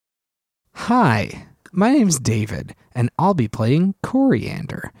Hi, my name's David, and I'll be playing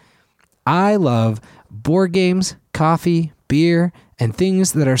Coriander. I love board games, coffee, beer, and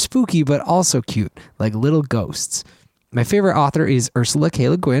things that are spooky but also cute, like little ghosts. My favorite author is Ursula K.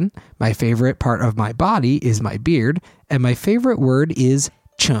 Le Guin, my favorite part of my body is my beard, and my favorite word is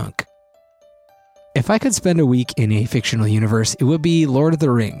chunk. If I could spend a week in a fictional universe, it would be Lord of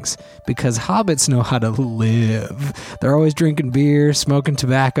the Rings, because hobbits know how to live. They're always drinking beer, smoking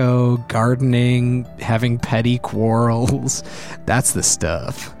tobacco, gardening, having petty quarrels. That's the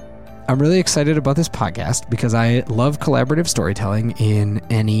stuff. I'm really excited about this podcast because I love collaborative storytelling in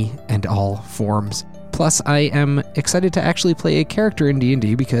any and all forms. Plus, I am excited to actually play a character in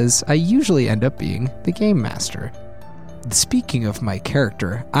D&D because I usually end up being the game master. Speaking of my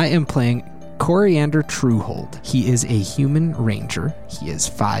character, I am playing Coriander Truehold. He is a human ranger. He is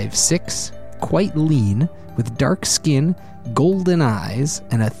 5'6", quite lean, with dark skin, golden eyes,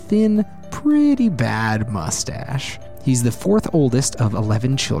 and a thin, pretty bad mustache. He's the fourth oldest of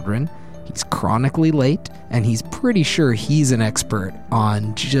 11 children. He's chronically late, and he's pretty sure he's an expert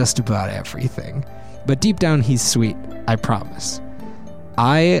on just about everything. But deep down, he's sweet, I promise.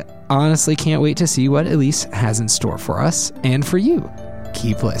 I honestly can't wait to see what Elise has in store for us and for you.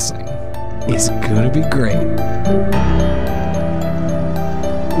 Keep listening. It's gonna be great.